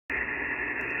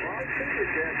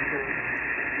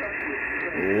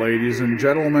Ladies and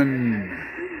gentlemen,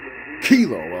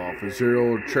 Kilo Alpha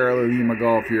Zero Charlie Lima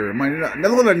Golf here.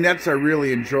 Another one of the nets I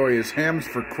really enjoy is Hams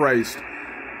for Christ.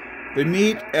 They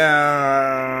meet, yeah,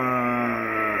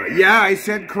 I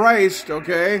said Christ,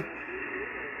 okay?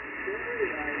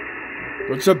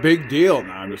 It's a big deal.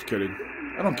 No, I'm just kidding.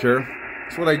 I don't care.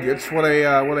 It's what I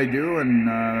do, and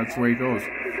that's the way it goes.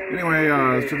 Anyway,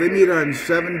 so they meet on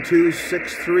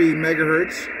 7263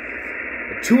 megahertz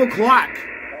at 2 o'clock.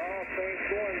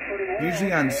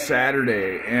 Usually on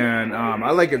Saturday, and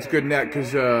I like it's a good net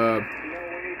because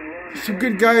some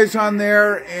good guys on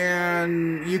there,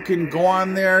 and you can go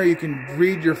on there, you can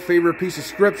read your favorite piece of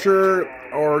scripture,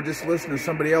 or just listen to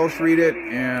somebody else read it,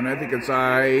 and I think it's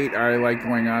alright. I like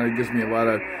going on. It gives me a lot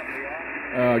of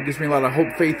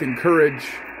hope, faith, and courage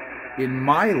in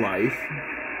my life,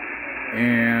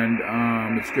 and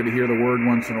it's good to hear the word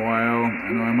once in a while. I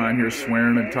know I'm on here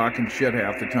swearing and talking shit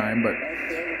half the time, but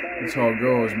that's how it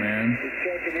goes, man.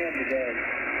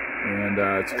 And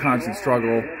it's a constant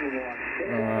struggle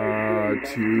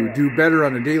to do better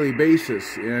on a daily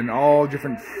basis in all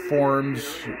different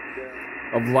forms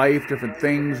of life, different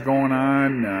things going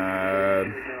on.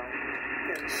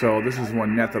 So this is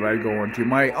one net that I go into.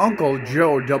 My uncle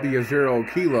Joe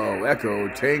W0 Kilo Echo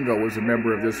Tango was a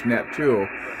member of this net too,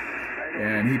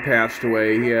 and he passed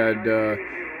away.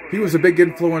 He was a big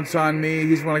influence on me.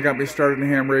 He's the one that got me started in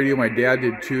ham radio. My dad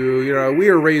did too. You know, we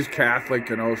were raised Catholic,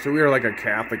 you know, so we were like a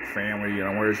Catholic family. You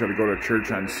know, we always had to go to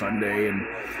church on Sunday, and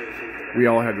we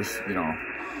all had this, you know.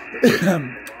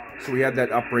 So we had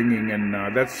that upbringing, and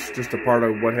that's just a part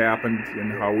of what happened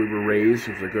and how we were raised.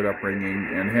 It was a good upbringing,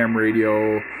 and ham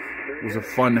radio was a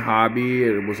fun hobby.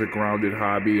 It was a grounded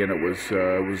hobby, and it was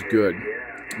good.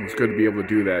 It was good to be able to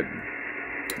do that,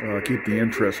 keep the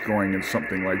interest going in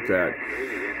something like that.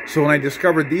 So when I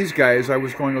discovered these guys, I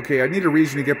was going, okay, I need a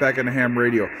reason to get back into ham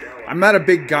radio. I'm not a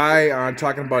big guy on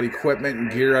talking about equipment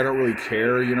and gear. I don't really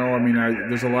care, you know. I mean,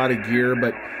 there's a lot of gear,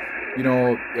 but you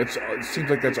know, it seems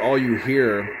like that's all you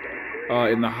hear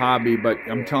in the hobby. But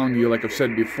I'm telling you, like I've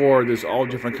said before, there's all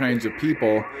different kinds of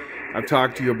people. I've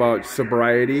talked to you about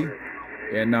sobriety,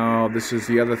 and now this is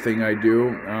the other thing I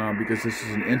do because this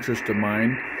is an interest of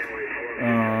mine.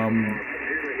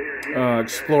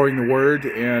 Exploring the word,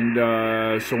 and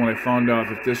so when I found out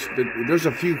that there's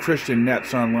a few Christian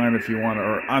nets online if you want to,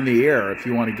 or on the air if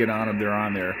you want to get on them, they're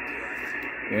on there,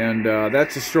 and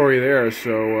that's the story there.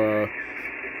 So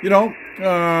you know,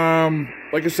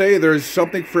 like I say, there's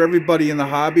something for everybody in the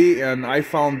hobby, and I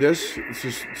found this. This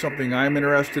is something I'm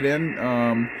interested in,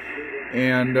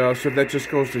 and so that just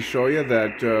goes to show you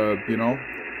that you know,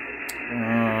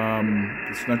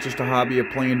 it's not just a hobby of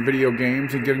playing video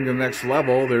games and getting to the next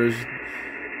level. There's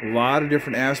a lot of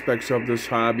different aspects of this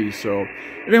hobby. So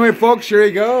anyway, folks, here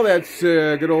you go. That's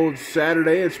good old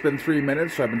Saturday. It's been 3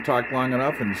 minutes. I've been talked long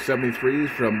enough. And 73s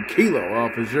from Kilo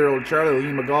Alpha Zero Charlie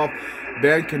Lima Golf.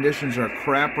 Bad conditions are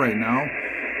crap right now.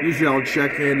 Usually I'll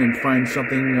check in and find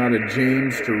something out of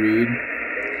James to read.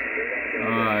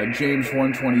 James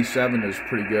 1:27 is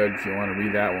pretty good if you want to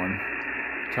read that one.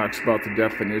 Talks about the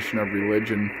definition of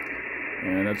religion,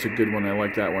 and that's a good one. I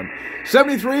like that one.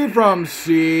 73 from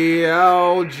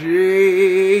CLG.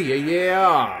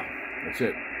 Yeah. That's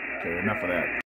it. Okay, enough of that.